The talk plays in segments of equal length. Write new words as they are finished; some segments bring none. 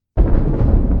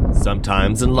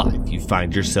Sometimes in life, you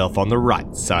find yourself on the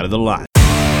right side of the line.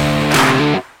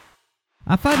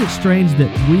 I find it strange that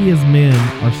we as men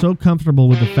are so comfortable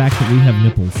with the fact that we have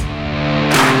nipples.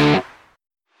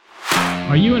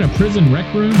 Are you in a prison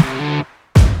rec room?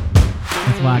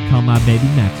 That's why I call my baby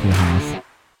Maxwell House.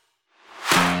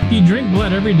 If you drink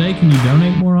blood every day, can you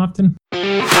donate more often?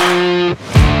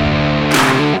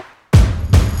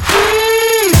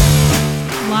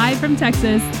 Live from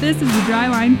Texas, this is the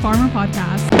Dryline Farmer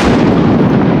Podcast.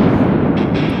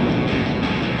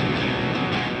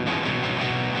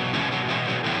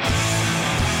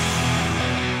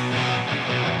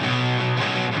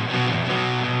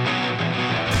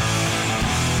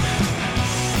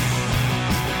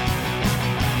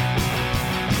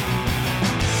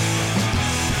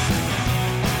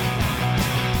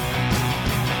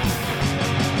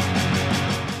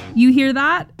 You hear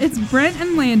that? It's Brent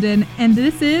and Landon, and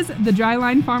this is the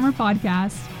Dryline Farmer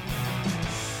Podcast.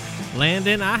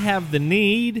 Landon, I have the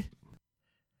need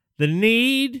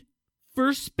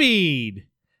for speed,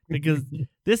 because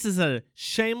this is a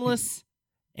shameless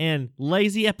and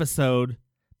lazy episode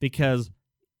because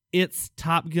it's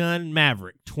Top Gun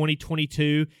Maverick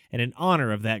 2022, and in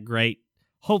honor of that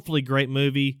hopefully great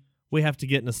movie, we have to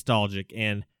get nostalgic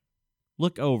and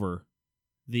look over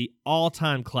the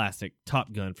all-time classic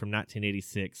Top Gun from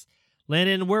 1986.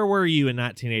 Landon, where were you in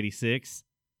 1986?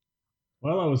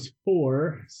 Well, I was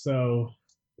 4, so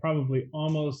probably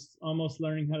almost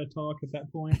learning how to talk at that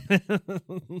point.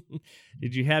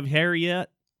 Did you have hair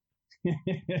yet?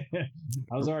 It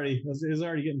was already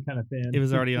getting kind of thin. It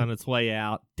was already on its way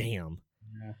out. Damn.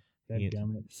 Yeah,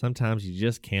 sometimes you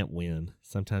just can't win.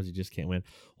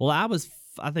 Well, I would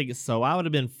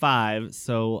have been 5,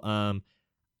 so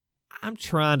I'm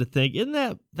trying to think.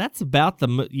 That's about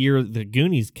the year the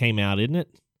Goonies came out, isn't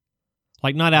it?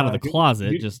 Like, not out of the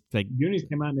closet, just like Goonies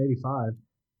came out in 85.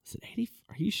 Is it 80?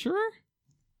 Are you sure?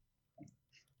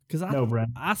 Because No,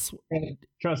 Brent.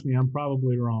 Trust me, I'm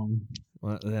probably wrong.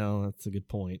 Well, that's a good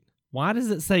point. Why does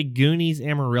it say Goonies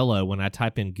Amarillo when I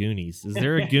type in Goonies? Is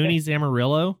there a Goonies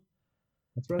Amarillo?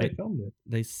 That's where they filmed it.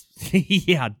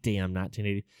 Yeah, damn,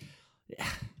 1980.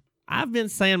 I've been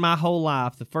saying my whole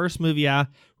life, the first movie I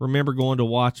remember going to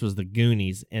watch was The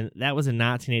Goonies, and that was in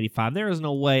 1985. There is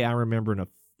no way I remember a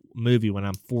movie when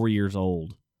I'm 4 years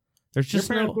old. There's just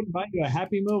Your parents wouldn't buy you a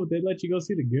Happy Meal, but they'd let you go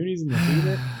see The Goonies in the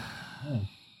theater? Yeah.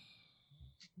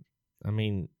 I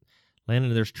mean,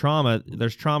 Landon, there's trauma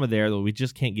there that we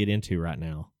just can't get into right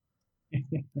now.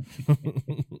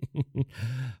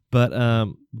 But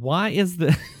why is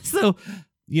so...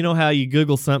 You know how you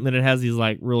Google something and it has these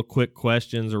like real quick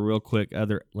questions or real quick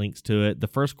other links to it? The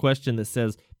first question that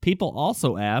says, people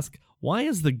also ask, why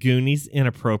is the Goonies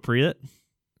inappropriate?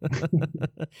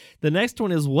 The next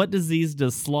one is, what disease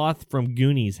does Sloth from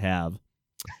Goonies have?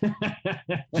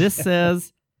 This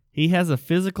says he has a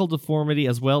physical deformity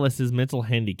as well as his mental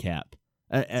handicap.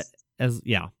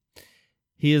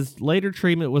 His later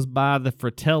treatment was by the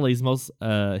Fratellis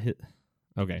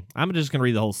okay, I'm just going to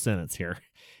read the whole sentence here.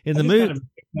 In the movie,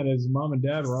 that his mom and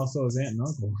dad were also his aunt and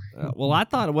uncle. Well, I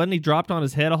thought, wasn't he dropped on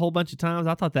his head a whole bunch of times?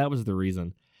 I thought that was the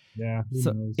reason. Yeah.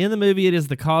 So in the movie, it is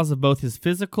the cause of both his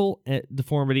physical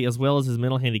deformity as well as his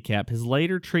mental handicap. His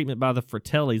later treatment by the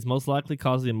Fratellis most likely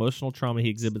caused the emotional trauma he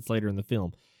exhibits later in the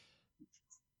film.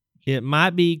 It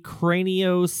might be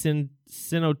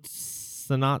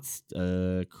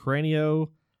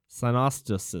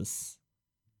craniosynostosis.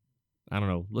 I don't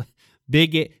know.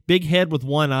 Big head with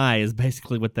one eye is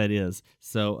basically what that is.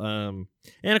 So, and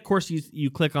of course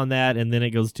you click on that, and then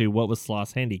it goes to what was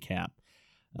Sloth's handicap.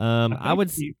 I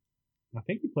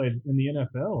think he played in the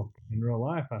NFL in real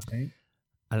life.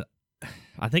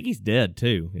 I think he's dead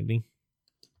too, isn't he?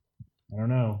 I don't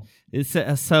know. It's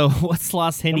so what's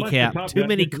Sloth's handicap? Too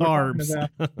many carbs.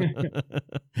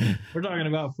 We're talking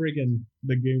about freaking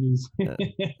the Goonies.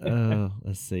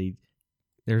 Let's see.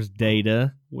 There's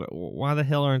data. Why the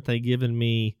hell aren't they giving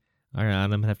me... All right,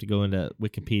 I'm going to have to go into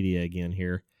Wikipedia again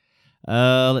here.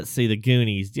 Let's see, the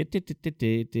Goonies.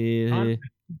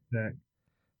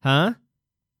 Huh?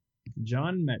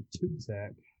 John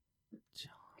Matuszak.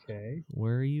 Okay.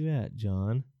 Where are you at,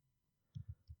 John?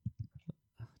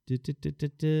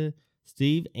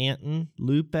 Steve Anton,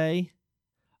 Lupe.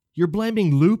 You're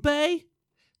blaming Lupe?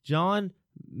 John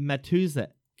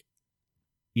Matuszak.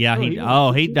 Yeah, he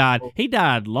died. He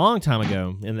died a long time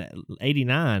ago in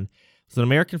 89. Was an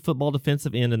American football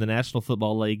defensive end in the National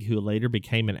Football League who later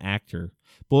became an actor.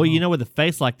 Boy, you know, with a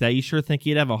face like that, you sure think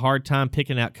he'd have a hard time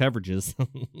picking out coverages.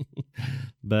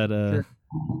 But sure.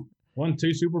 Won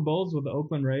 2 Super Bowls with the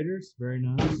Oakland Raiders. Very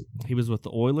nice. He was with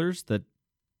the Oilers, the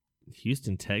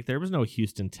Houston Tech. There was no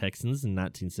Houston Texans in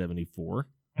 1974.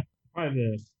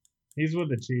 Probably he's with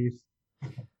the Chiefs.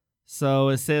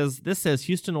 So this says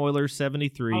Houston Oilers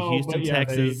 73, Oh, Houston but yeah,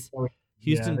 Texans, Houston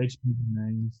Houston they changed the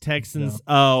names. Texans. So,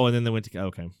 Oh, and then they went to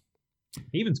okay.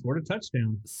 he even scored a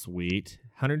touchdown. Sweet.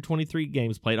 123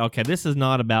 games played. Okay, this is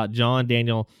not about John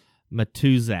Daniel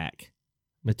Matuzak.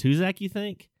 Matuzak, you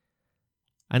think?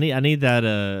 I need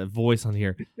that voice on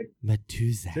here.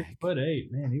 Matuzak.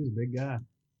 6'8", man, he was a big guy.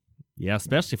 Yeah,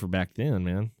 especially for back then,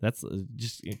 man. That's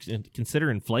just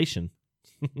consider inflation.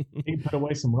 He put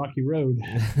away some Rocky Road.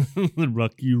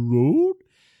 Rocky Road.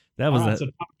 That was All right, it. so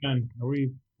Top Gun. What are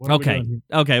we doing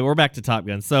here? Okay, we're back to Top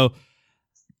Gun. So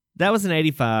that was an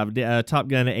 85, Top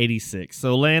Gun at 86.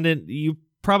 So Landon, you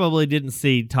probably didn't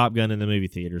see Top Gun in the movie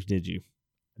theaters, did you?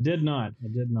 I did not.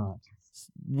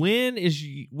 When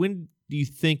do you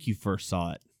think you first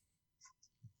saw it?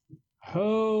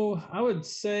 Oh, I would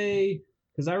say,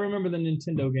 because I remember the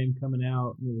Nintendo game coming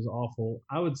out and it was awful.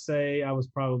 I would say I was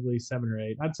probably 7 or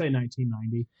 8. I'd say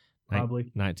 1990, probably.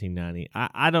 1990.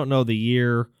 I don't know the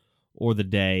year or the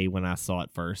day when I saw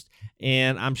it first.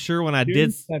 And I'm sure when I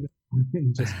did.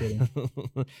 Just kidding.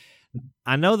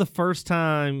 I know the first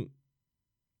time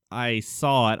I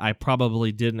saw it, I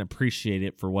probably didn't appreciate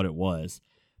it for what it was.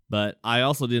 But I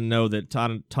also didn't know that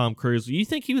Tom Cruise. You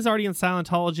think he was already in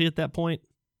Scientology at that point?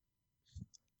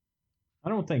 I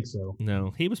don't think so.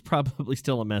 No, he was probably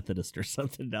still a Methodist or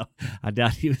something. No, I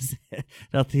doubt he was.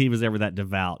 Doubt he was ever that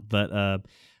devout. But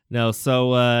no.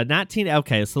 So 19.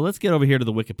 Okay, so let's get over here to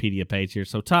the Wikipedia page here.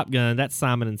 So Top Gun. That's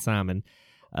Simon and Simon.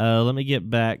 Let me get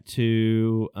back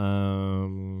to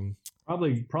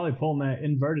Probably pulling that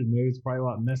inverted move is probably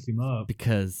what messed him up.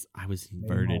 because I was Made him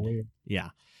all inverted. weird. Yeah.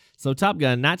 So Top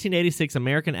Gun, 1986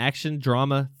 American action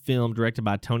drama film directed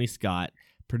by Tony Scott,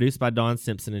 produced by Don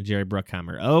Simpson and Jerry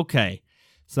Bruckheimer. Okay.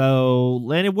 So,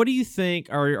 Landon, what do you think?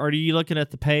 Are you looking at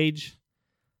the page?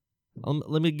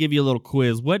 Let me give you a little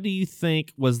quiz. What do you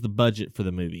think was the budget for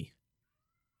the movie?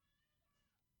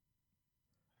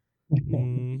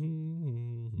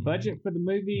 Budget for the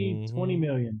movie, $20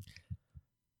 million.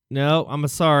 No, I'm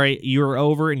sorry. You're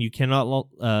over and you cannot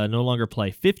no longer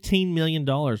play. $15 million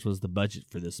was the budget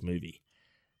for this movie.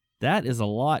 That is a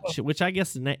lot, which I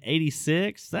guess in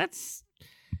 86, that's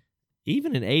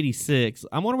even in 86.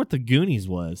 I wonder what the Goonies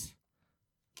was.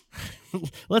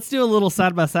 Let's do a little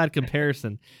side-by-side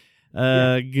comparison.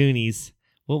 Goonies.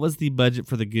 What was the budget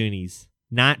for the Goonies?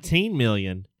 $19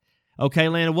 million. Okay,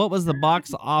 Landon, what was the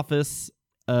box office?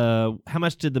 How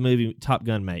much did the movie Top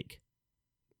Gun make?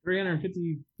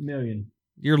 $350 million.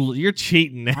 You're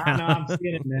cheating now. I know, I'm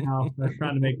seeing it now. I was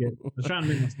trying to make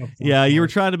myself sound Yeah, you were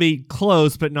smart. trying to be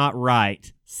close, but not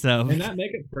right. So, And that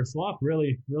makeup for Slop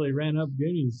really ran up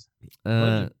Goonies.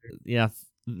 yeah,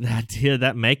 that did.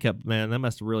 That makeup, man, that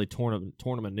must have really torn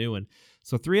him a new one.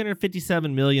 So,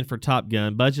 $357 million for Top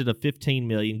Gun, budget of $15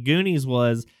 million. Goonies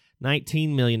was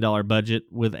 $19 million budget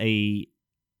with a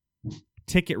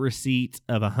ticket receipt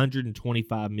of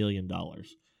 $125 million.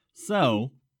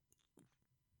 So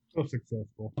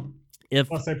successful. if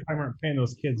Plus, they probably weren't paying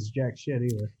those kids jack shit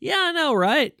either. Yeah, I know,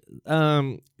 right?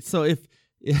 So if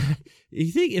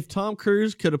you think if Tom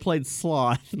Cruise could have played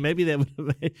Sloth, maybe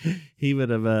that he would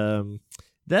have.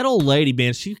 That old lady,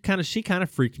 man, she kind of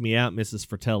freaked me out, Mrs.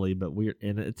 Fratelli. But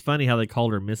and it's funny how they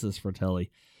called her Mrs. Fratelli.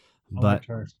 I But liked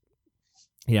her.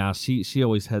 yeah, she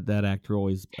always had that actor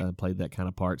always played that kind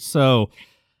of part. So,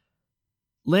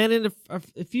 Landon, a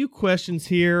few questions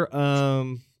here.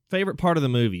 Favorite part of the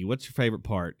movie? What's your favorite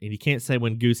part? And you can't say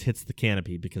when Goose hits the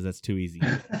canopy because that's too easy.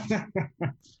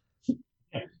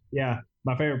 Yeah,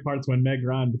 my favorite part's when Meg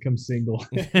Ryan becomes single.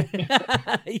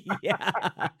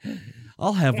 Yeah,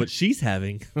 I'll have what she's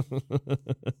having.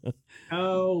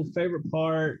 Oh, favorite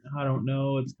part? I don't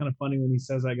know. It's kind of funny when he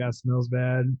says that guy smells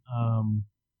bad.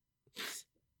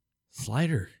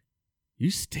 Slider,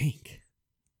 you stink.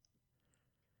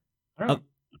 I don't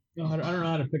know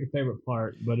how to pick a favorite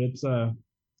part, but it's a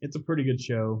pretty good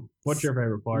show. What's your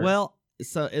favorite part? Well,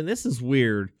 and this is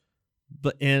weird,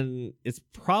 and it's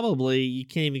probably you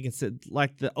can't even consider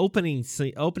like the opening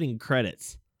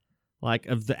credits, like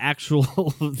of the actual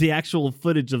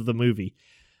footage of the movie.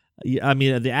 I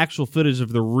mean, the actual footage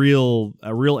of a real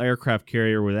aircraft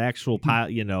carrier with actual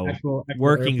pilot, actual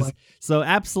workings. airplane. So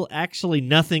actually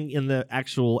nothing in the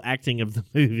actual acting of the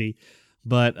movie,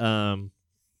 but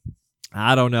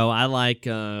I don't know. I like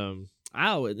in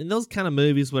those kind of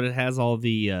movies when it has all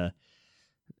the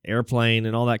airplane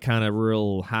and all that kind of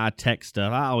real high tech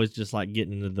stuff. I always just like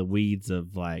getting into the weeds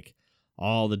of like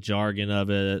all the jargon of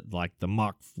it, like the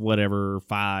Mach whatever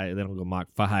 5. They don't go Mach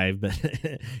 5, but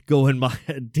going Mach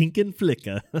Dinkin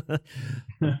Flicka.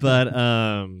 But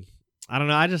I don't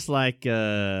know. I just like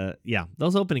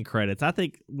those opening credits. I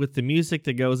think with the music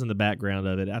that goes in the background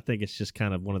of it, I think it's just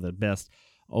kind of one of the best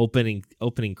opening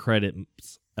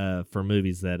credits for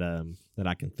movies that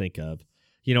I can think of.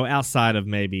 You know, outside of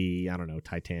maybe, I don't know,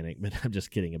 Titanic, but I'm just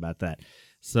kidding about that.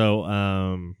 So,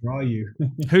 Draw you.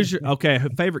 who's your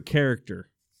favorite character?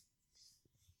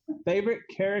 Favorite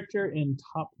character in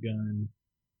Top Gun?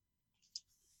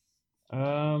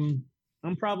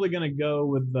 I'm probably gonna go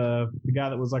with the guy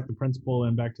that was like the principal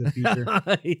in Back to the Future.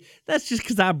 That's just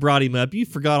because I brought him up. You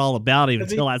forgot all about him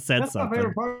until I said That's something. my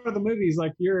favorite part of the movie. Is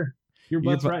like your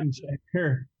butt's writing check.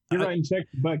 You're writing check,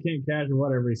 butt can't cash or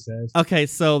whatever he says. Okay,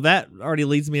 so that already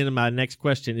leads me into my next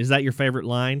question. Is that your favorite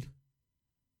line?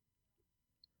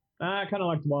 I kind of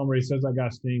like the one where he says that guy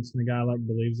stinks, and the guy like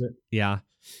believes it. Yeah,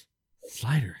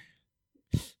 Slider,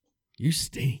 you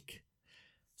stink.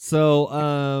 So,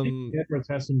 Edwards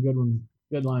has some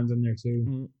good lines in there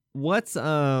too. what's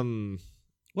the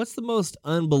most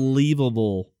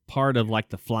unbelievable part of like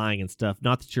the flying and stuff?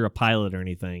 Not that you're a pilot or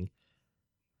anything.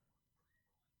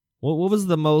 What was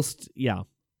the most? Yeah,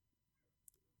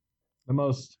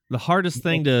 the hardest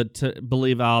thing to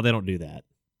believe. Oh, they don't do that.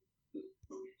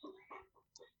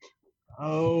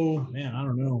 Oh man, I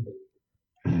don't know.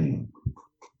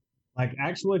 Like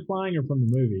actually flying or from the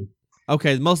movie?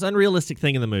 Okay, the most unrealistic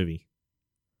thing in the movie.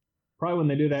 Probably when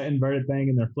they do that inverted thing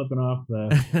and they're flipping off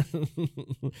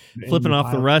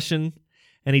the Russian,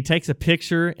 and he takes a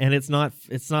picture and it's not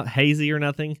hazy or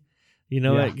nothing. You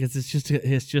know, because it's just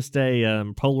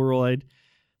a Polaroid.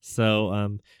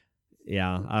 So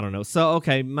yeah, I don't know. So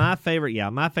okay, my favorite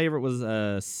was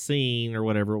a scene or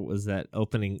whatever it was, that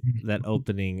opening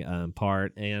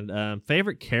part. And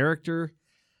favorite character,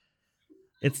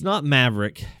 it's not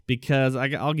Maverick, because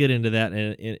I'll get into that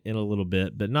in a little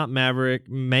bit, but not Maverick.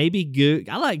 Maybe Goose.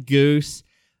 I like Goose.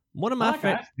 One of my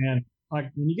favorite. Iceman.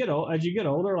 Like when you get as you get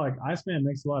older, like Iceman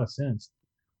makes a lot of sense.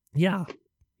 Yeah,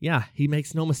 he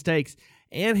makes no mistakes,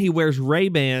 and he wears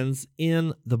Ray-Bans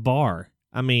in the bar.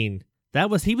 I mean,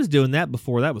 he was doing that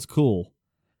before. That was cool.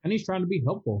 And he's trying to be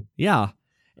helpful. Yeah,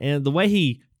 and the way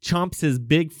he chomps his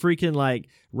big freaking like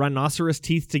rhinoceros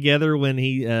teeth together when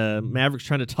Maverick's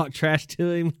trying to talk trash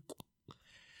to him.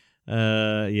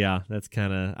 Yeah, that's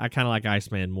I kind of like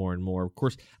Iceman more and more. Of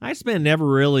course, Iceman never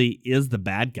really is the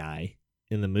bad guy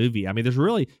in the movie. I mean, there's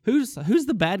really who's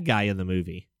the bad guy in the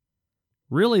movie?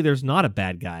 Really, there's not a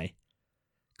bad guy.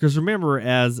 Because remember,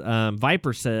 as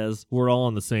Viper says, we're all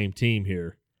on the same team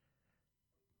here.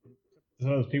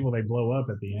 Those people, they blow up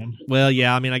at the end. Well,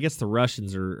 yeah, I mean, I guess the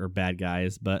Russians are bad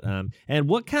guys, but and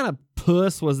what kind of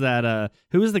puss was that?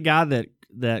 Who was the guy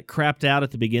that crapped out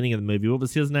at the beginning of the movie? What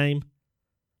was his name?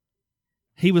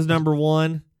 He was number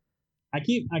one. I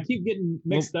keep getting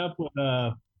mixed up with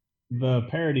the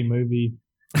parody movie.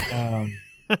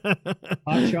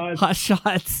 Hot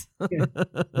Shots.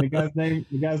 The guy's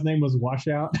name was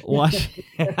Washout.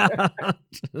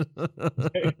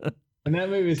 And that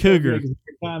movie is Cougar.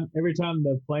 Every time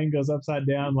the plane goes upside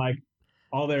down, like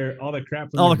all the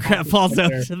crap falls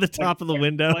out to the top of the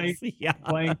window.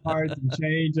 Playing cards and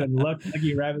change and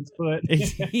Lucky Rabbit's foot.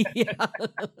 Yeah.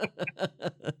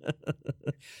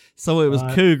 So it was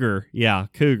Cougar. Yeah,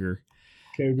 Cougar.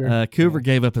 Cougar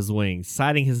gave up his wings,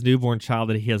 citing his newborn child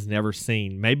that he has never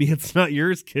seen. Maybe it's not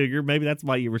yours, Cougar. Maybe that's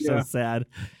why you were so sad.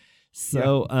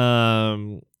 So,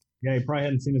 yeah, he probably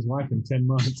hadn't seen his wife in 10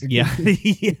 months. Yeah.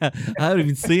 I haven't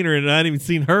even seen her, and I hadn't even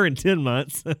seen her in 10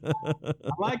 months. I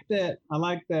like that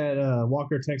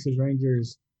Walker Texas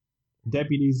Rangers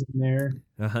deputies in there.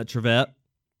 Trevette.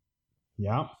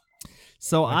 Yeah.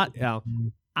 So I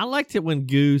liked it when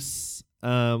Goose.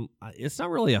 It's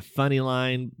not really a funny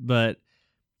line, but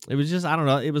it was just, I don't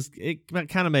know. It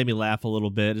kind of made me laugh a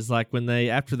little bit. It's like when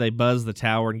after they buzz the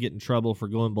tower and get in trouble for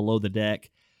going below the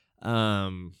deck.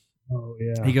 Oh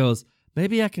yeah. He goes,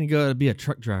 maybe I can go be a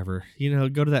truck driver. You know,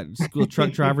 go to that school,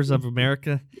 Truck Drivers of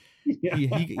America. Yeah.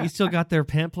 You still got their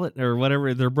pamphlet or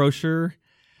whatever, their brochure.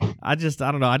 I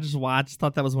don't know. I just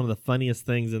thought that was one of the funniest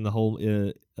things in the whole,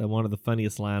 one of the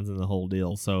funniest lines in the whole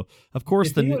deal. So of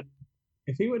course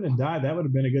if he wouldn't have died, that would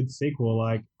have been a good sequel,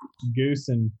 like Goose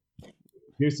and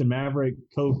Maverick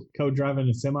co-driving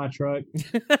a semi truck.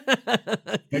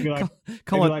 Maybe going up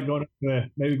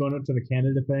to the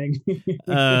Canada thing.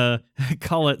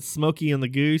 Call it Smokey and the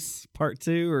Goose Part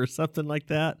 2 or something like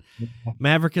that.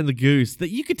 Maverick and the Goose. That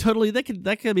you could totally that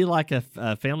could be like a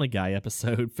Family Guy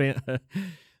episode.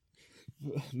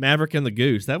 Maverick and the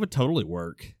Goose. That would totally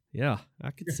work. Yeah,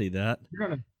 I could see that.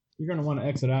 You're gonna want to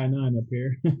exit I-9 up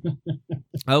here.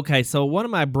 Okay, so one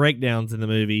of my breakdowns in the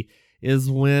movie is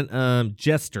when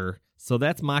Jester, so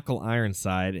that's Michael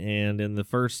Ironside, and in the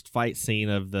first fight scene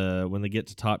of when they get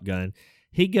to Top Gun,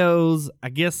 he goes, I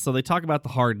guess, so they talk about the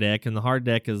hard deck, and the hard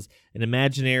deck is an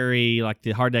imaginary, like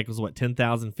the hard deck was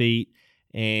 10,000 feet,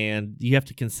 and you have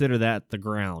to consider that the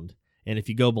ground. And if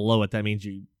you go below it, that means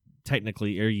you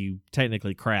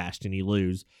technically crashed and you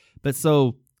lose. But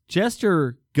so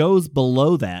Jester goes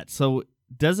below that. So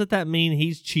doesn't that mean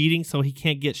he's cheating so he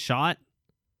can't get shot?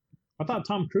 I thought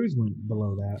Tom Cruise went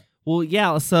below that. Well,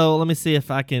 yeah, so let me see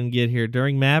if I can get here.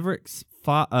 During Maverick's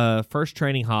first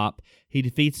training hop, he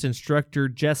defeats instructor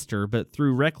Jester, but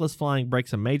through reckless flying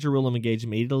breaks a major rule of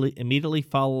engagement, immediately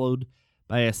followed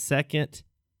by a second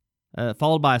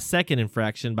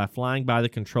infraction by flying by the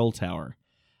control tower.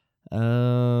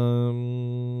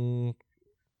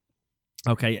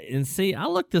 Okay, and see, I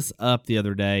looked this up the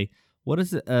other day. What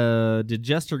is it? Did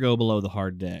Jester go below the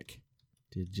hard deck?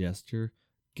 Did Jester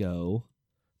go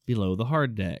below the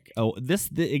hard deck? Oh,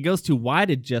 it goes to why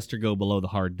did Jester go below the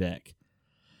hard deck?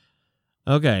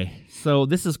 Okay, so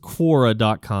this is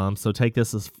Quora.com, so take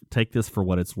this for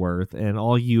what it's worth. And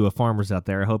all you farmers out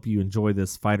there, I hope you enjoy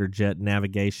this fighter jet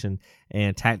navigation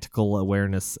and tactical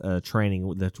awareness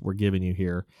training that we're giving you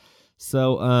here.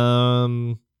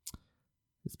 So,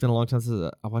 it's been a long time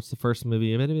since I watched the first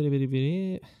movie. That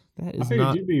is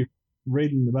not. You'd be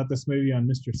reading about this movie on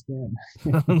Mr. Skin.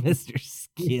 Mr.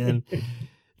 Skin.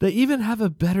 They even have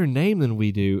a better name than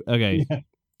we do. Okay. Yeah.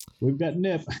 We've got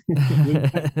Nip.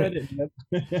 We've got credit, Nip.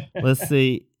 Let's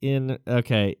see. In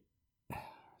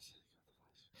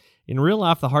real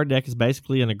life, the hard deck is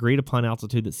basically an agreed upon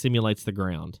altitude that simulates the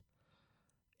ground.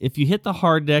 If you hit the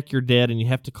hard deck, you're dead, and you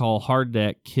have to call hard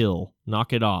deck kill,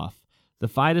 knock it off. The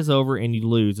fight is over and you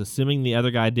lose, assuming the other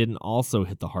guy didn't also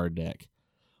hit the hard deck.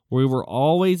 We were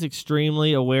always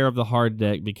extremely aware of the hard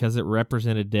deck because it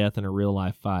represented death in a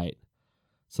real-life fight.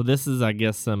 So this is, I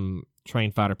guess, some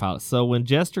trained fighter pilots. So when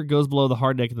Jester goes below the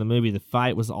hard deck in the movie, the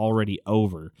fight was already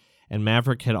over, and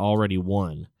Maverick had already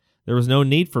won. There was no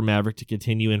need for Maverick to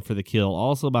continue in for the kill.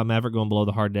 Also, by Maverick going below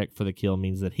the hard deck for the kill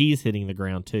means that he's hitting the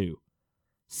ground too.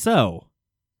 So,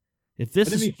 if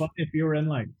this Wouldn't it be fun if you were in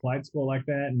like flight school like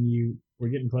that and you were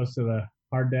getting close to the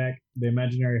hard deck, the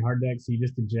imaginary hard deck, so you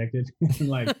just ejected?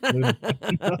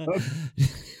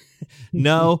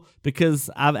 No, because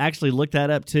I've actually looked that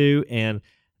up too, and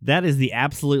that is the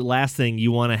absolute last thing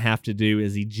you want to have to do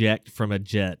is eject from a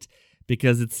jet,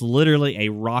 because it's literally a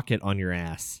rocket on your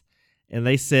ass. And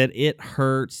they said it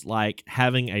hurts like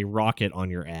having a rocket on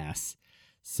your ass.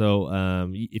 So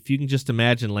if you can just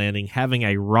imagine landing, having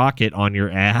a rocket on your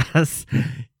ass,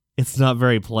 it's not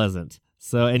very pleasant.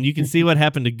 So, and you can see what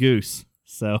happened to Goose.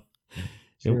 So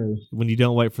when you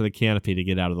don't wait for the canopy to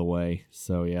get out of the way.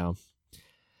 So, yeah.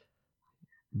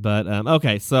 But,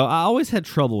 okay, so I always had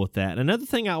trouble with that. Another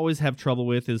thing I always have trouble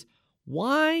with is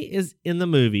why is in the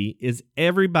movie is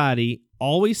everybody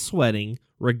always sweating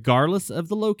regardless of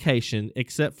the location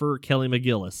except for Kelly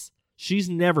McGillis? She's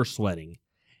never sweating.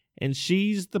 And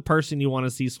she's the person you want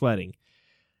to see sweating.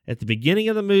 At the beginning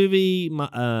of the movie,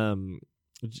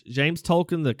 James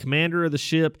Tolkien, the commander of the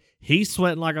ship, he's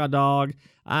sweating like a dog.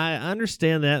 I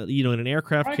understand that, in an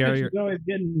aircraft carrier.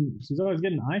 She's always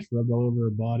getting ice rubbed all over her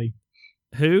body.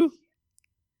 Who?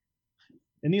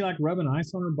 Isn't he like rubbing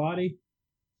ice on her body?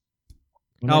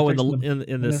 In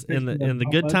the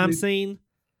good time scene?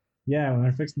 Yeah, when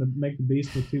they're fixing to make the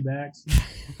beast with two backs.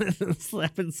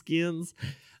 Slapping skins.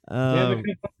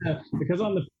 Because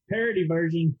on the parody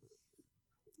version,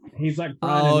 he's like,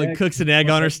 he cooks an egg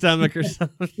on her stomach or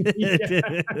something.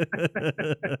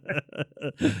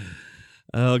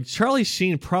 Charlie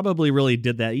Sheen probably really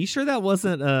did that. You sure that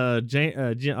wasn't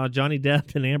Johnny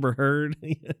Depp and Amber Heard?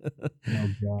 Oh,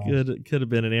 God. Could have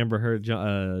been an Amber Heard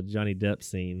Johnny Depp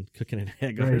scene, cooking an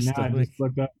egg on her stomach.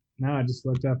 I just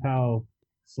looked up how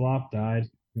Sloth died.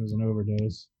 It was an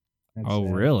overdose. That's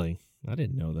sad. Really? I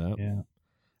didn't know that. Yeah.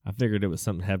 I figured it was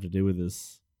something to have to do with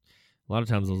this. A lot of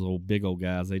times those big old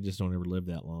guys, they just don't ever live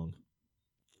that long.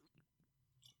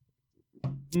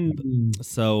 Mm-hmm.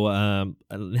 So,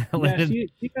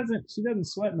 she doesn't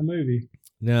sweat in the movie.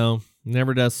 No,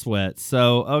 never does sweat.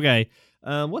 So, okay.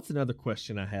 What's another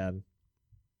question I had?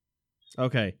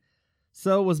 Okay.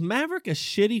 So, was Maverick a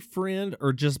shitty friend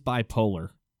or just bipolar?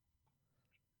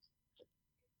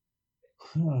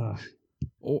 He's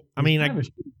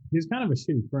kind of a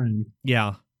shitty friend.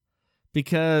 Yeah.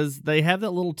 Because they have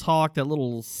that little talk, that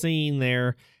little scene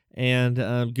there,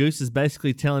 and Goose is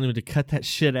basically telling him to cut that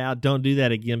shit out. Don't do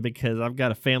that again because I've got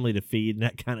a family to feed and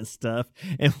that kind of stuff.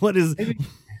 And what is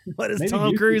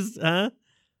Tom Cruise? Huh?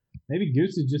 Maybe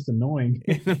Goose is just annoying.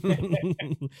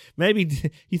 Maybe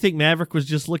you think Maverick was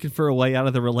just looking for a way out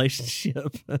of the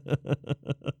relationship. I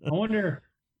wonder,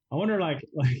 I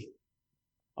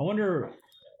wonder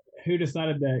who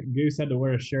decided that Goose had to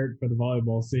wear a shirt for the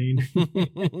volleyball scene.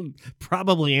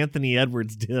 Probably Anthony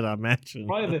Edwards did, I imagine.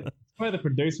 Probably the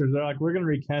producers. They're like, we're going to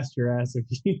recast your ass if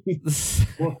you.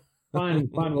 Well, fine,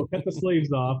 we'll cut the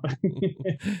sleeves off.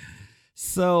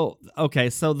 So the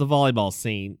volleyball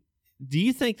scene. Do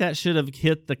you think that should have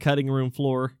hit the cutting room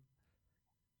floor?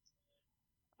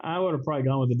 I would have probably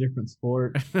gone with a different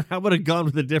sport. I would have gone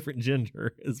with a different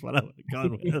gender, is what I would have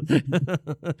gone with.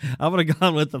 I would have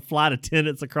gone with the flight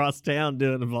attendants across town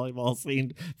doing a volleyball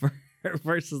scene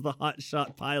versus the hot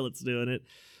shot pilots doing it.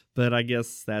 But I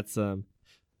guess that's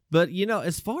But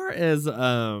as far as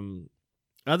other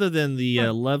than the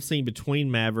love scene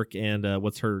between Maverick and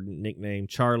what's her nickname,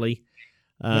 Charlie,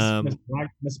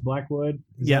 Miss Blackwood,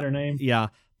 is that her name? Yeah.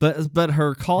 But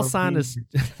her call sign is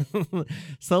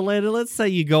so later. Let's say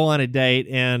you go on a date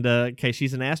and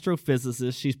she's an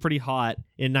astrophysicist. She's pretty hot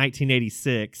in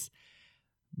 1986.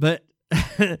 But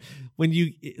when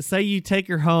you say you take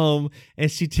her home and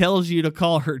she tells you to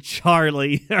call her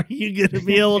Charlie, are you going to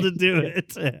be able to do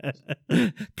it?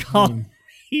 Call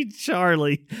me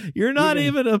Charlie. You're not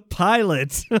even a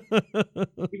pilot.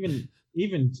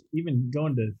 even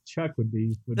going to Chuck would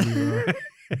be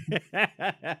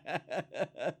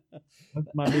that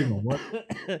might be more.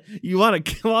 You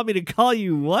want me to call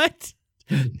you what?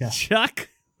 Yeah. Chuck?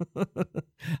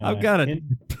 I've got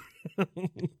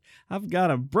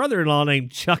a brother-in-law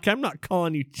named Chuck. I'm not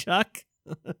calling you Chuck.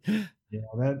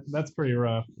 Yeah, that's pretty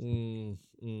rough.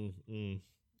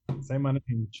 Say my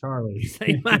name, Charlie.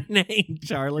 Say my name,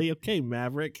 Charlie. Okay,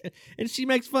 Maverick. And she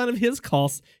makes fun of his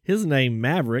name,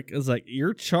 Maverick. It's like,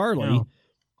 you're Charlie. No.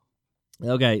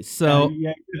 Okay, so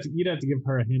you'd have to give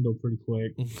her a handle pretty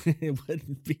quick. It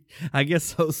wouldn't be. I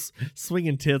guess those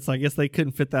swinging tits. I guess they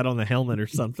couldn't fit that on the helmet or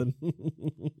something.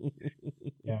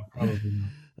 Yeah, probably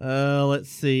not. Let's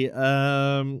see.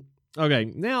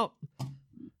 Okay, now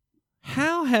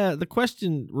the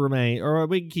question remain, or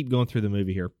we can keep going through the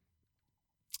movie here.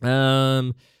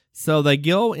 So they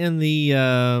go in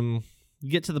the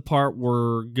get to the part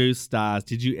where Goose dies.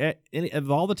 Did you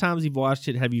of all the times you've watched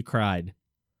it, have you cried?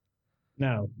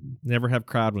 No. Never have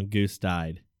cried when Goose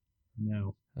died.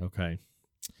 No. Okay.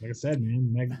 Like I said,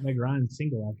 man, Meg Ryan's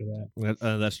single after that.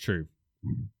 That's true.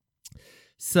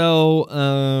 So,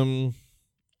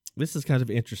 this is kind of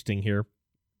interesting here.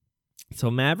 So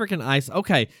Maverick and Ice.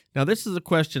 Okay, now this is a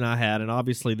question I had, and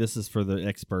obviously this is for the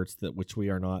experts, which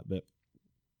we are not. But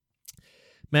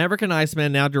Maverick and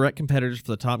Iceman, now direct competitors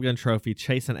for the Top Gun trophy,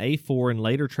 chase an A4 in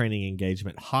later training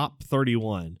engagement, Hop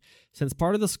 31. Since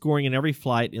part of the scoring in every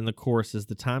flight in the course is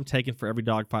the time taken for every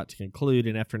dogfight to conclude,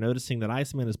 and after noticing that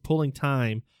Iceman is pulling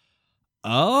time,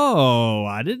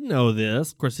 I didn't know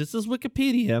this. Of course, this is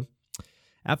Wikipedia.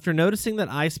 After noticing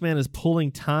that Iceman is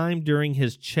pulling time during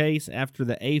his chase after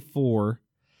the A4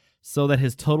 so that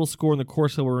his total score in the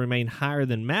course will remain higher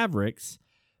than Maverick's,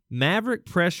 Maverick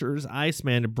pressures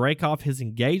Iceman to break off his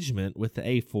engagement with the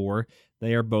A4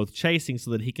 they are both chasing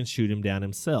so that he can shoot him down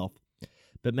himself.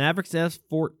 But Maverick's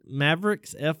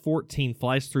F-14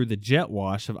 flies through the jet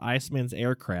wash of Iceman's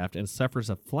aircraft and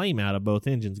suffers a flame out of both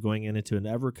engines, going into an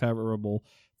unrecoverable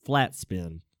flat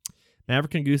spin.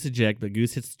 Maverick and Goose eject, but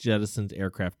Goose hits Jettison's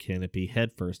aircraft canopy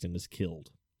headfirst and is killed.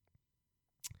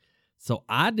 So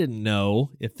I didn't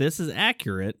know if this is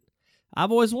accurate.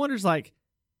 I've always wondered, like,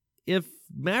 if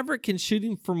Maverick can shoot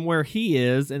him from where he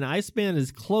is and Iceman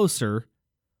is closer,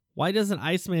 why doesn't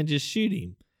Iceman just shoot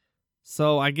him?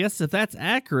 So I guess if that's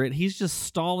accurate, he's just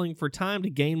stalling for time to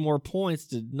gain more points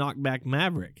to knock back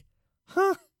Maverick.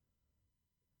 Huh?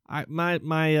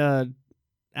 My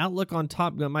outlook on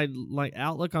Top Gun, my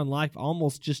outlook on life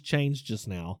almost just changed just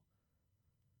now.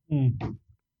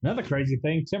 Another crazy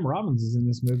thing, Tim Robbins is in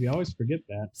this movie. I always forget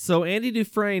that. So Andy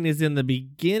Dufresne is in the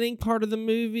beginning part of the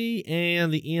movie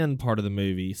and the end part of the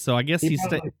movie. So I guess he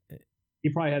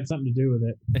probably had something to do with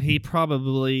it. He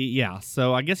probably, yeah.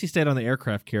 So I guess he stayed on the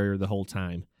aircraft carrier the whole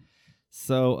time.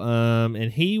 So,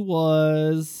 and he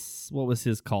was, what was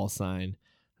his call sign?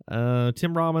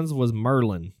 Tim Robbins was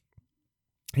Merlin.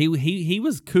 He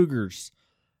was Cougars.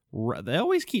 They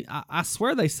always keep, I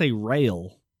swear they say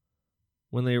rail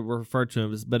when they refer to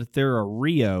him, but they're a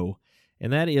RIO,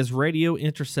 and that is Radio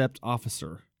Intercept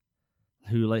Officer,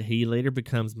 who he later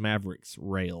becomes Maverick's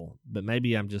rail. But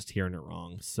maybe I'm just hearing it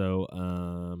wrong. So,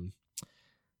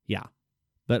 yeah.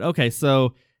 But okay,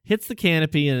 so hits the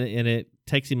canopy and it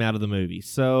takes him out of the movie.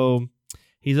 So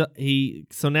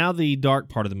so now the dark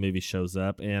part of the movie shows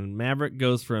up, and Maverick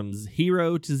goes from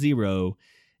hero to zero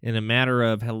in a matter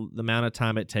of the amount of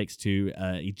time it takes to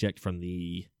eject from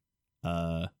the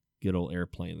good old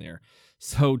airplane there.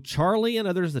 So Charlie and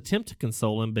others attempt to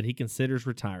console him, but he considers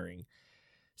retiring.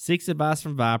 Seeks advice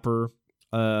from Viper,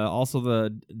 also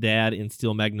the dad in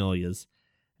Steel Magnolias,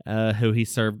 who he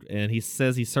served, and he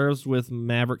says he serves with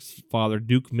Maverick's father,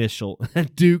 Duke Mitchell.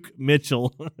 Duke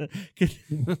Mitchell.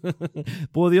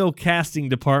 Boy, the old casting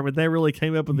department, they really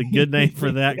came up with a good name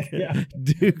for that. Yeah.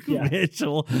 Duke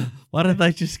Mitchell. Why did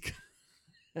they just...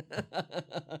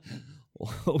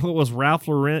 What was Ralph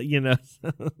Lauren? Yeah.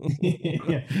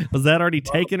 Was that already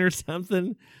taken or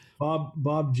something?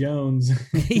 Bob Jones.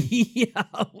 Yeah,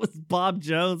 was Bob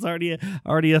Jones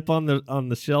already up on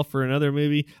the shelf for another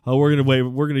movie? Oh, we're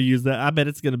gonna use that. I bet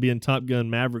it's gonna be in Top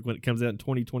Gun Maverick when it comes out in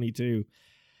 2022.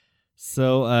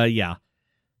 So yeah.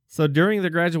 So during the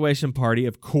graduation party,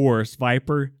 of course,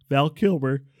 Val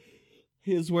Kilmer,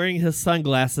 is wearing his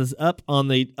sunglasses up on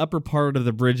the upper part of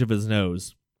the bridge of his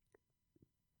nose.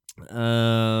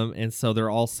 And so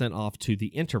they're all sent off to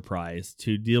the Enterprise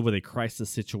to deal with a crisis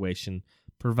situation,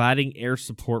 providing air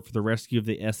support for the rescue of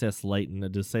the SS Layton, a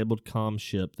disabled comm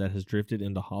ship that has drifted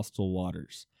into hostile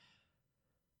waters.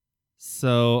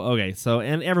 So, okay,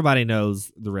 and everybody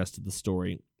knows the rest of the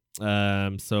story.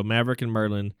 So Maverick and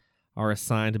Merlin are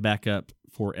assigned to back up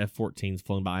for F-14s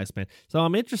flown by Iceman. So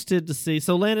I'm interested to see.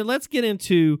 So Landon, let's get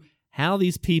into how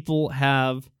these people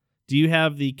have... Do you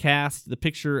have the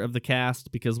picture of the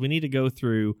cast? Because we need to go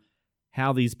through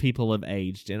how these people have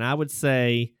aged. And I would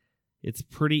say it's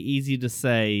pretty easy to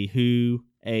say who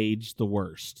aged the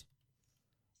worst.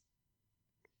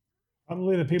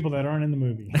 Probably the people that aren't in the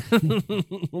movie.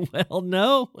 Well,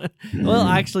 no. Well,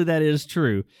 actually, that is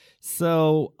true.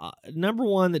 So, number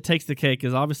one that takes the cake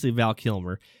is obviously Val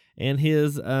Kilmer. And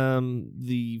his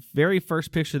the very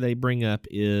first picture they bring up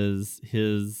is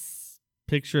his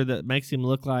picture that makes him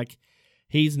look like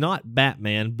he's not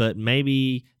Batman, but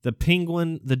maybe the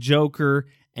Penguin, the Joker,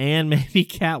 and maybe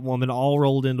Catwoman all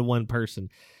rolled into one person,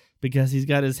 because he's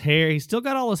got his hair. He's still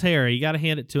got all his hair. You got to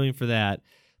hand it to him for that.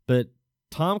 But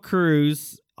Tom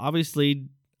Cruise, obviously,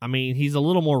 I mean, he's a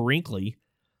little more wrinkly,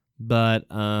 but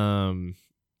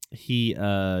he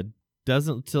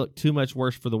doesn't look too much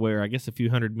worse for the wear. I guess a few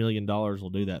 $100 million will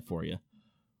do that for you.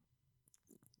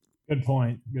 Good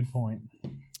point.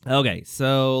 Okay,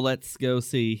 so let's go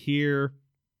see here.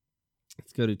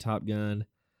 Let's go to Top Gun.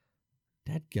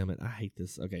 Dadgummit, I hate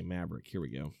this. Okay, Maverick. Here we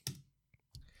go.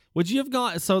 Would you have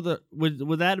gone? So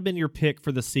would that have been your pick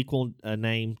for the sequel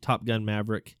name, Top Gun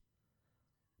Maverick?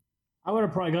 I would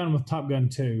have probably gone with Top Gun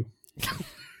 2.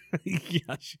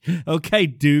 Gosh. Okay,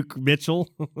 Duke Mitchell.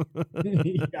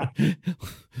 Yeah.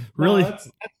 Really? No,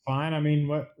 that's fine. I mean,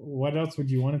 what else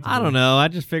would you want it to be? I don't know. I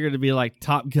just figured it'd be like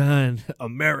Top Gun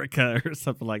America or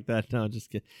something like that. No,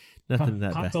 just kidding. Nothing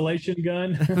that bad. Consolation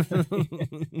gun.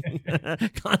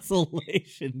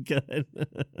 Consolation gun.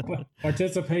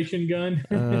 Participation gun.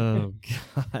 Oh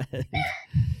God.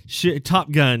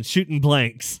 Top Gun shooting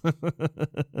blanks.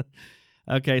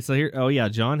 Okay, so here. Oh yeah,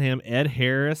 John Hamm, Ed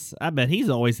Harris. I bet he's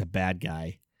always a bad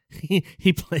guy.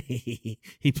 he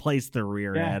plays the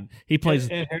rear ad. He plays.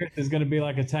 Ed Harris is going to be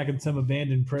like attacking some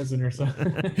abandoned prison or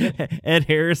something. Ed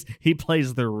Harris, he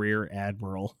plays the rear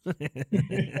admiral.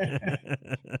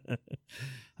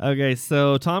 Okay,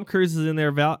 so Tom Cruise is in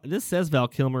there. This says Val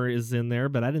Kilmer is in there,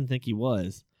 but I didn't think he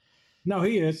was. No,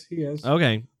 he is. He is.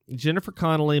 Okay, Jennifer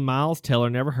Connelly, Miles Teller,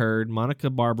 never heard. Monica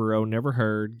Barbaro, never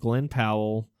heard. Glenn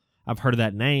Powell, I've heard of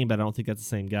that name, but I don't think that's the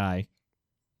same guy.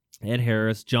 Ed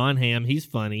Harris, John Hamm, he's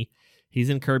funny. He's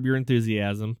in Curb Your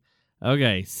Enthusiasm.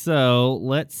 Okay, so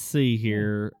let's see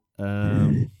here.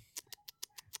 Here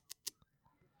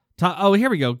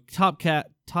we go. Top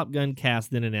Gun cast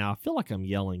then and now. I feel like I'm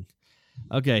yelling.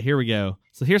 Okay, here we go.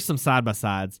 So here's some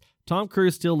side-by-sides. Tom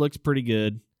Cruise still looks pretty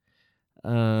good.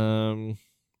 Okay,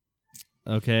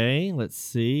 let's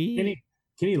see.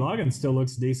 Kenny Loggins still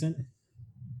looks decent.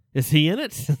 Is he in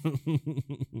it?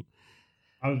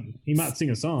 He might sing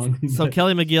a song. So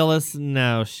Kelly McGillis,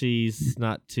 no, she's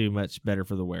not too much better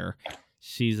for the wear.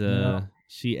 She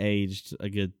aged a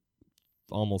good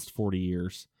almost 40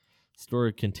 years.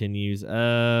 Story continues.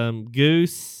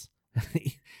 Goose,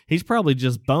 he's probably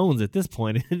just bones at this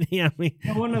point, isn't he? I mean,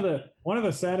 one of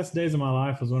the saddest days of my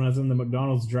life was when I was in the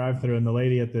McDonald's drive-thru and the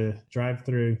lady at the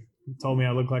drive-thru told me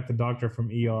I looked like the doctor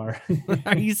from ER.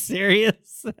 Are you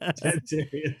serious? That's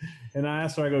serious. And I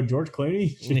asked her, I go, George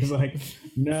Clooney? She was like,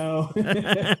 no.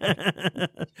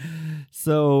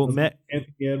 So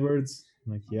Anthony Edwards.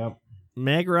 I'm like, yep.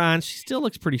 Meg Ryan, she still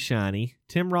looks pretty shiny.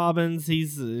 Tim Robbins,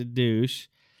 he's a douche.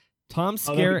 Tom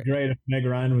Oh, that'd Skerritt. be great if Meg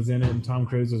Ryan was in it and Tom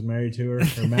Cruise was married to her.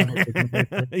 Or Maverick was married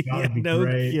to her. That Yeah, would be no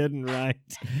great. kidding, right?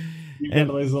 You've And-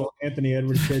 got all these little Anthony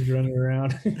Edwards kids running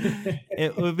around.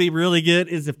 It would be really good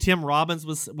is if Tim Robbins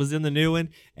was in the new one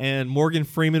and Morgan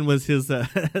Freeman was his,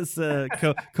 his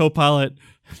co-pilot.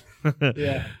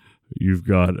 Yeah. You've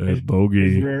got a His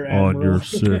bogey rear on admiral. your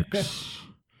 6.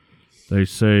 They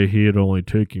say he'd only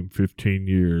take him 15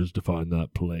 years to find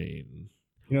that plane.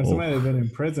 You know, somebody that's been in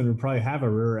prison would probably have a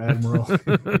rear admiral.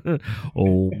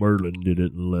 Old Merlin did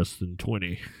it in less than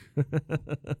 20.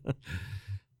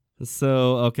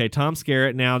 So, okay, Tom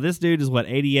Skerritt. Now, this dude is,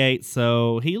 88,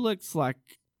 so he looks like...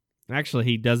 Actually,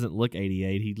 he doesn't look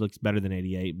 88. He looks better than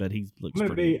 88, but he looks I'm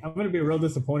gonna be real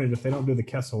disappointed if they don't do the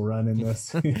Kessel Run in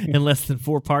this. in less than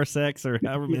 4 parsecs or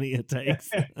however many it takes.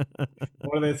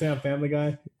 What do they say on Family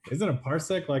Guy? Isn't a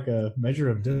parsec like a measure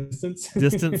of distance?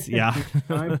 Distance, yeah.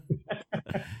 Time?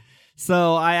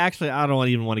 So I don't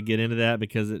even want to get into that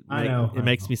because it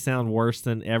makes me sound worse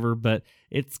than ever, but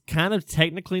it's kind of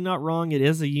technically not wrong. It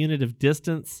is a unit of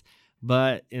distance,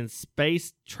 but in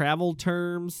space travel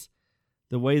terms,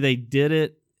 the way they did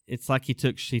it, it's like he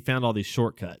found all these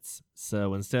shortcuts.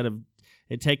 So instead of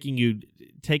it taking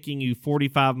you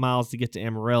 45 miles to get to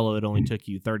Amarillo, it only took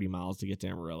you 30 miles to get to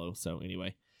Amarillo. So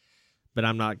anyway, but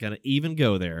I'm not going to even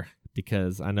go there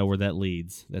because I know where that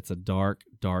leads. That's a dark,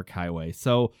 dark highway.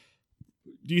 So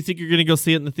do you think you're going to go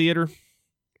see it in the theater?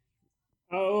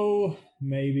 Oh,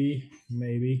 maybe.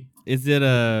 Is it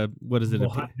what is it? A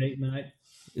hot date night.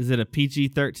 Is it a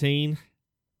PG-13?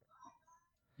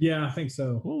 Yeah, I think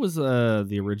so. What was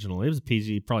the original? It was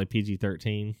probably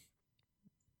PG-13. I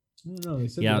don't know. They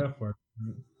said Yeah. the F word.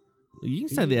 You can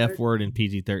say the F word in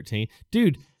PG-13.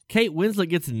 Dude, Kate Winslet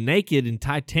gets naked in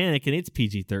Titanic and it's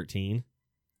PG-13.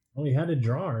 Well, he had a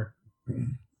drawer.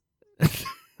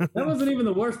 That wasn't even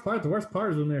the worst part. The worst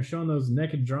part is when they're showing those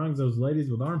naked drawings, those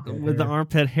ladies with armpit With the hair.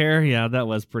 armpit hair, yeah, that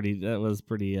was pretty.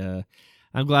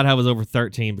 I'm glad I was over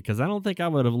 13 because I don't think I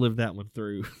would have lived that one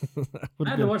through. I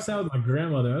had to watch that with my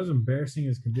grandmother. That was embarrassing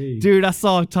as could be. Dude, I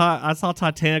saw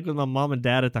Titanic with my mom and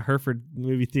dad at the Hereford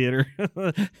movie theater.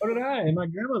 So did I, and my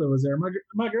grandmother was there. My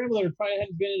grandmother probably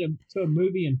hadn't been to a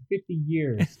movie in 50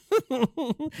 years.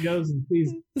 She goes and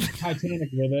sees Titanic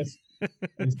with us,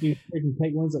 and sees freaking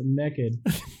Kate Winslet naked.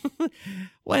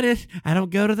 I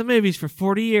don't go to the movies for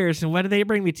 40 years, and what do they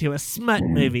bring me to? A smut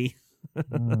movie.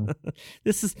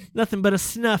 This is nothing but a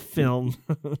snuff film.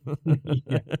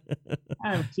 Yeah.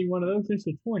 I haven't seen one of those since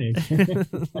the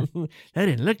 20s. That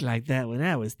didn't look like that when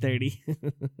I was 30.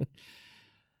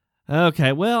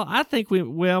 Okay, well, I think we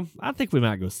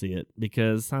might go see it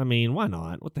because I mean, why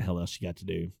not? What the hell else you got to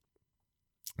do?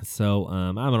 So,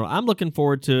 I'm looking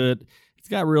forward to it. It's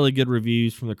got really good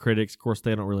reviews from the critics. Of course,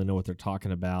 they don't really know what they're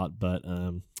talking about, but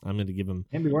I'm going to give them.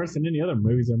 Can't be worse than any other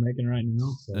movies they're making right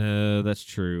now. So. That's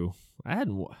true.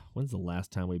 When's the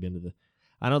last time we've been to the?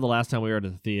 I know the last time we were to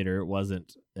the theater, it was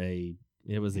a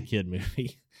kid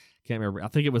movie. Can't remember. I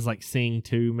think it was like Sing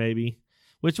 2 maybe,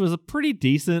 which was a pretty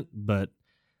decent, but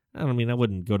I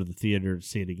wouldn't go to the theater to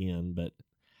see it again. But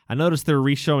I noticed they're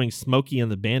re-showing Smokey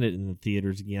and the Bandit in the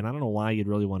theaters again. I don't know why you'd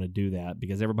really want to do that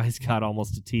because everybody's got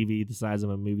almost a TV the size of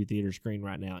a movie theater screen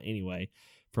right now anyway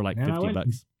for like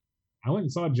 $50. I went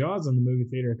and saw Jaws in the movie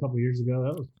theater a couple years ago.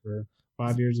 That was for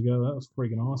 5 years ago. That was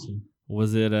freaking awesome.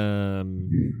 Was it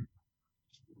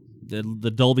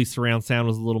the Dolby surround sound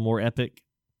was a little more epic?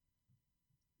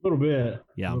 A little bit.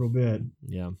 Yeah. A little bit.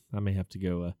 Yeah, I may have to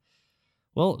go.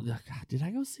 Well, God, did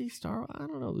I go see Star? I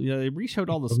don't know. Yeah, they re-showed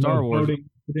all the Star Wars.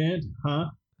 Incident, huh?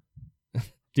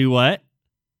 Do what?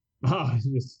 Oh,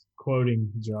 just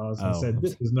quoting Jaws. I Oh, said,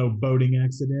 this is no boating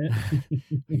accident.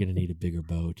 You're gonna need a bigger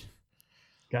boat.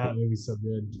 God, that movie's so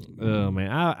good. Oh man,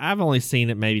 I've only seen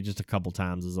it maybe just a couple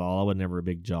times is all. I was never a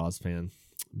big Jaws fan,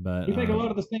 but You think a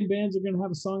lot of the same bands are going to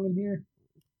have a song in here?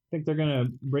 Think they're going to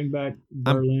bring back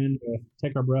Berlin to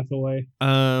Take Our Breath Away?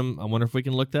 I wonder if we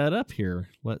can look that up here.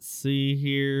 Let's see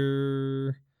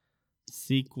here.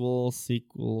 Sequel.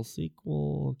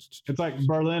 It's like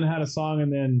Berlin had a song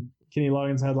and then Kenny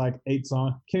Loggins had like 8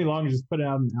 songs. Kenny Loggins just put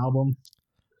out an album.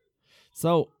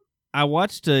 So I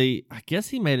watched I guess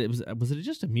he made it. Was it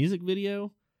just a music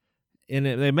video? And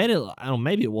they made it. I don't know.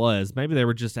 Maybe it was. Maybe they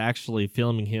were just actually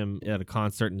filming him at a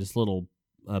concert in this little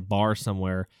bar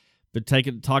somewhere. But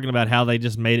talking about how they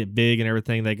just made it big and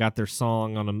everything. They got their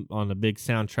song on a big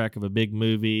soundtrack of a big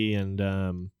movie.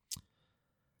 And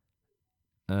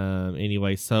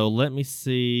anyway, so let me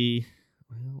see.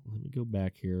 Well, let me go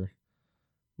back here.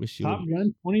 Top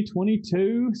Gun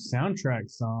 2022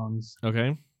 soundtrack songs.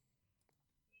 Okay.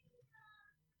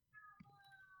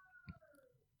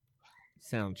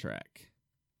 Soundtrack.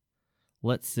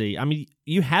 Let's see. I mean,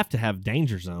 you have to have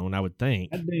Danger Zone, I would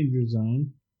think. A Danger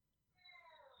Zone.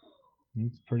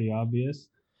 It's pretty obvious.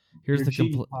 Here's Your the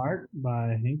Cheating complete. Heart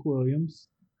by Hank Williams,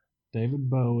 David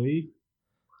Bowie.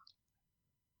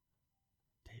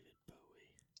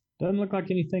 Doesn't look like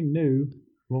anything new.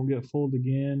 Won't get fooled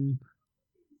again.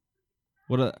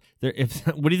 What do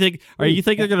you think? Are you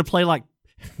think they're going to play like?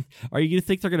 Are you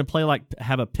think they're going to play like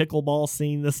have a pickleball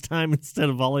scene this time instead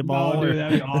of volleyball? Oh, dude,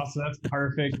 that'd be awesome. That's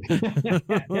perfect.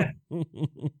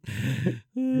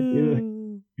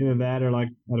 Either that or like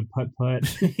at a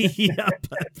putt-putt. Yeah,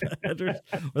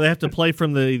 or they have to play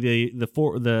from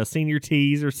the senior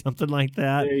tees or something like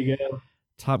that. There you go.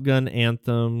 Top Gun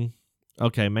anthem.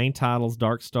 Okay, main titles: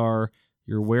 Dark Star,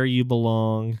 You're Where You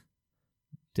Belong,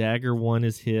 Dagger 1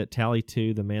 is hit, Tally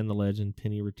 2, The Man, the Legend,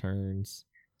 Penny Returns.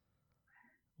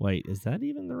 Wait, is that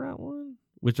even the right one?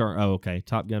 Okay,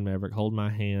 Top Gun Maverick, Hold My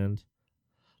Hand.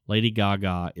 Lady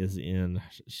Gaga is in.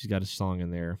 She's got a song in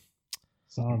there.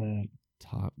 Saw that.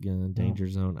 Top Gun, Danger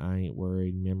Zone, I Ain't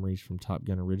Worried, Memories from Top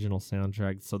Gun original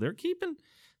soundtrack. So they're keeping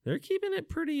it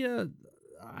pretty.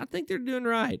 I think they're doing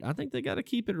right. I think they got to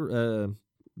keep it.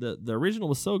 The original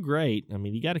was so great. I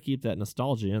mean, you got to keep that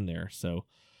nostalgia in there. So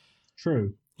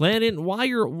True. Landon, while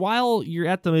you're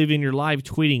at the movie and you're live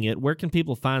tweeting it, where can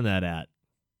people find that at?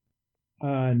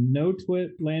 No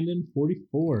twit Landon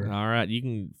 44. All right, you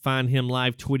can find him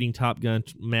live tweeting Top Gun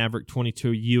Maverick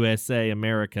 22 USA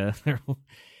America.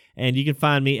 And you can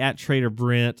find me at Trader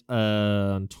Brent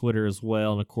on Twitter as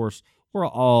well. And of course, we're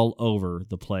all over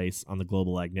the place on the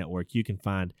Global Ag Network. You can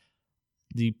find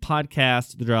the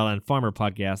podcast, the Dryland Farmer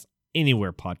Podcast,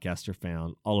 anywhere podcasts are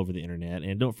found, all over the internet.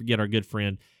 And don't forget our good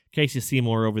friend Casey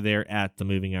Seymour over there at the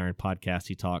Moving Iron Podcast.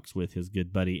 He talks with his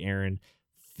good buddy Aaron.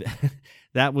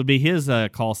 That would be his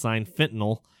call sign,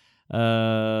 Fentanyl,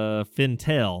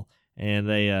 Fintel, and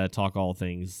they talk all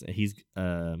things. He's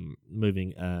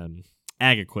moving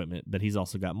ag equipment, but he's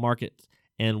also got market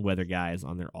and weather guys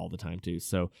on there all the time too.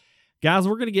 So, guys,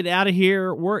 we're gonna get out of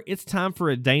here. It's time for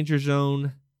a Danger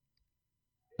Zone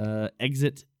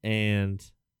exit, and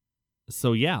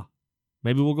so yeah,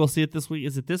 maybe we'll go see it this week.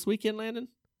 Is it this weekend, Landon?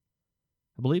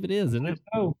 I believe it is, isn't it?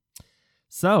 Oh.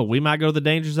 So we might go to the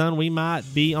Danger Zone. We might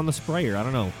be on the sprayer. I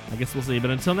don't know. I guess we'll see.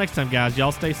 But until next time, guys,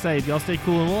 y'all stay safe. Y'all stay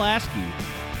cool. And we'll ask you,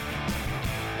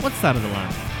 what side of the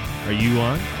line are you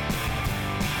on?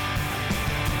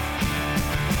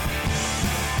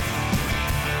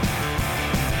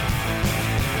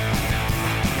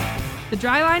 The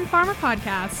Dryline Farmer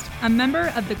Podcast, a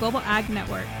member of the Global Ag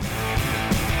Network.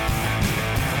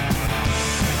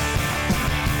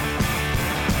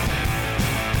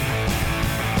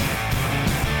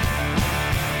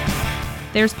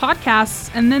 There's podcasts,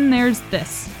 and then there's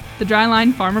this, the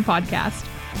Dryline Farmer Podcast.